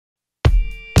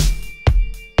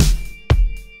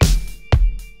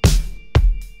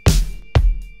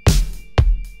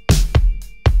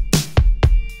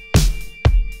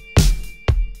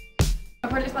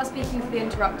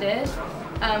Interrupted.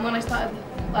 When I started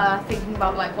thinking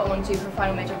about like what I want to do for a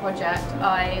final major project,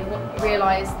 I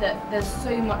realised that there's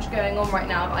so much going on right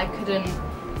now that I couldn't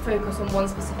focus on one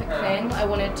specific thing. I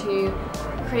wanted to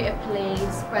create a plea,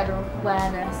 spread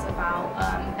awareness about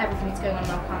everything that's going on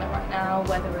our planet right now,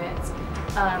 whether it's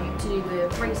to do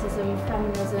with racism,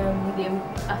 feminism,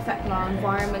 the effect on our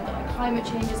environment that like, climate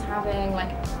change is having,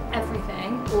 like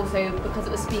everything. Also, because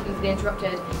it was speaking for the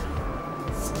Interrupted,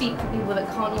 speak for people that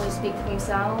can't always speak for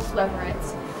themselves, whether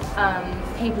it's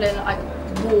people in like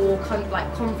war,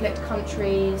 like conflict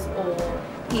countries, or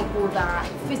people that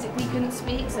physically couldn't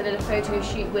speak. So I did a photo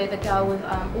shoot with a girl with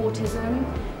autism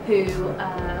who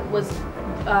was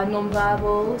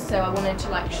non-verbal, so I wanted to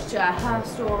like share her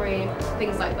story,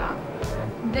 things like that.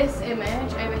 This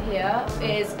image over here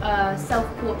is a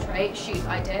self-portrait shoot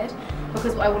I did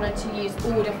because I wanted to use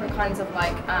all different kinds of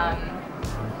like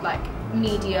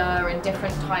media and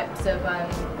different types of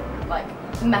like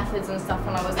methods and stuff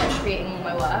when I was like creating all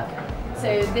my work.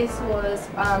 So this was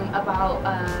about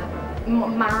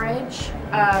marriage,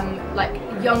 like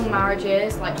young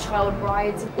marriages, like child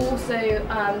brides. Also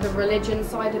the religion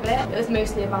side of it. It was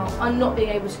mostly about not being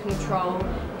able to control,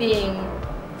 being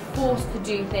forced to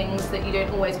do things that you don't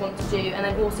always want to do, and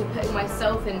then also putting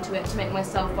myself into it to make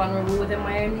myself vulnerable within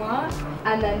my own work.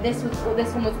 And then this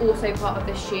one was also part of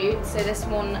the shoot. So this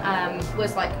one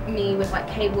was like me with like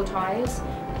cable ties,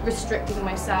 restricting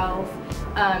myself,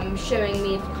 showing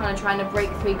me kind of trying to break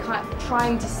through,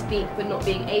 trying to speak but not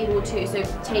being able to, so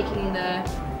taking the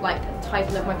like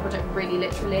title of my project really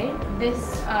literally.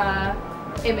 This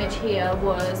image here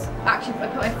was actually, I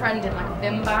put my friend in like a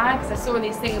bin bag because I saw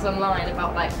these things online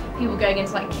about like people going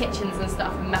into like kitchens and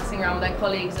stuff and messing around with their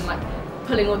colleagues and like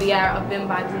pulling all the air out of bin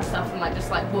bags and stuff, and like just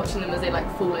like watching them as they like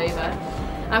fall over.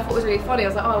 And I thought it was really funny. I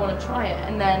was like, oh, I want to try it.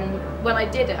 And then when I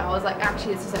did it, I was like,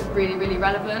 actually this is like really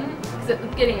relevant, because at the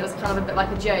beginning it was kind of a bit like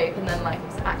a joke, and then like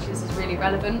actually this is really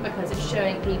relevant because it's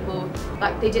showing people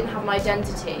like they didn't have an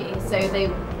identity, so they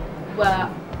were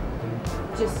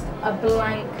just a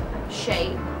blank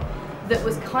shape that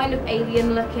was kind of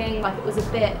alien looking, like it was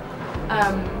a bit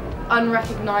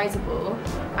unrecognizable,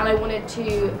 and I wanted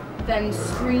to then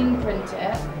screen print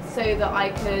it so that I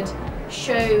could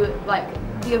show like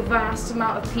the vast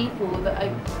amount of people that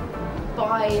are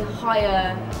by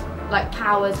higher like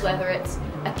powers, whether it's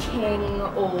a king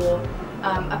or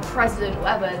a president,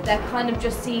 whatever, they're kind of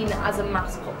just seen as a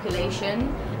mass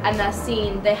population, and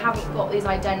they haven't got these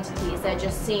identities, they're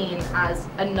just seen as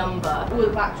a number. All the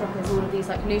backdrop is all of these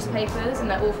like newspapers, and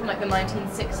they're all from like the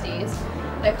 1960s.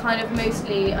 They're kind of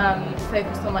mostly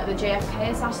focused on like the JFK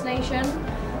assassination,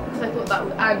 because I thought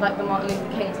that, and like the Martin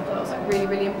Luther King, so I thought that was like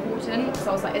really important, because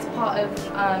I was like, it's part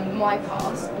of my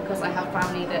past, because I have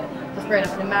family that has grown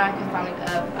up in America, family that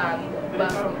have were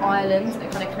from Ireland, so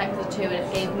it kind of connected the two, and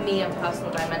it gave me a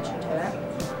personal dimension to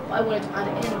it. But I wanted to add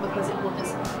it in because it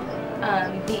was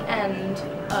the end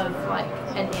of like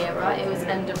an era. It was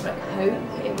end of like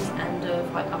hope. It was end of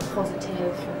like a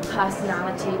positive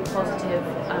personality, positive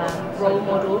role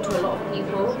model to a lot of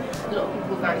people. A lot of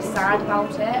people were very sad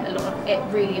about it. A lot of it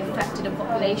really affected a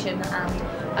population, and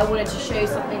I wanted to show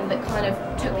something that kind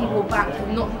of took people back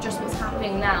to not just what's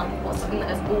happening now, but something that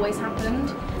has always happened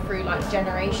through like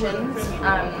generations,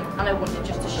 and I wanted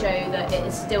just to show that it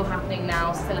is still happening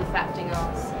now, still affecting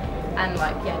us, and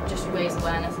like yeah, just raise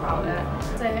awareness about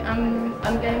it. So I'm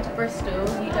going to Bristol,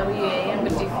 UWE. I'm going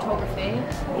to do photography.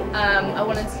 I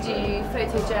wanted to do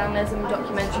photojournalism,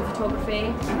 documentary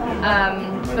photography,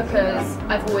 because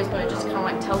I've always wanted to just kind of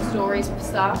like tell stories of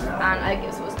stuff, and I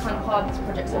guess it was kind of hard with this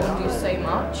project, so I want to do so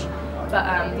much.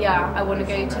 But yeah, I want to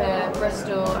go to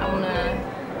Bristol. I want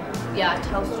to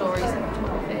tell stories in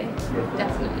photography,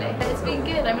 definitely. It's been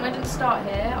good. I mean, I didn't start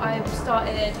here. I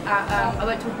started at, I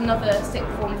went to another sixth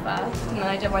form first, and then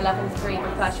I did my level 3,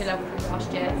 my first year level 3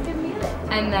 last year.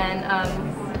 And then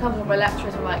a couple of my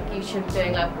lecturers were like, you should be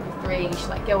doing level 3, you should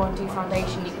like go on, do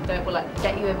foundation, you can do it, we'll like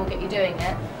get you doing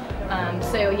it.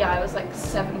 So yeah, I was like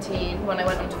 17 when I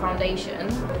went on to foundation,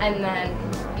 and then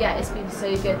yeah, it's been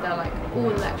so good. They're like, all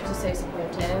the lecturers are so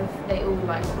supportive. They all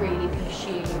like really push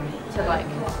you to like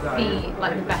be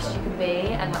like the best you can be,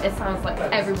 and like, it sounds like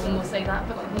everyone will say that,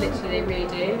 but like literally they really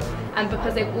do. And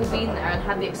because they've all been there and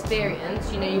had the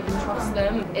experience, you know, you can trust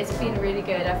them. It's been really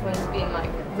good. Everyone's been like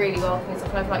really welcoming and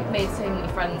stuff. I've like made so many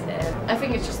friends here. I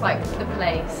think it's just like the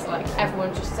place, like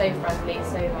everyone's just so friendly,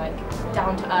 so like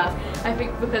down to earth. I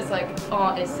think because like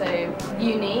art is so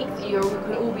unique, you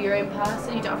can all be your own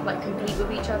person. You don't have to like compete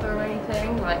with each other or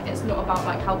anything. Like it's not about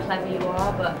like how clever you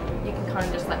are, but you can kind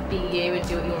of just like be you and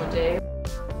do what you want to do.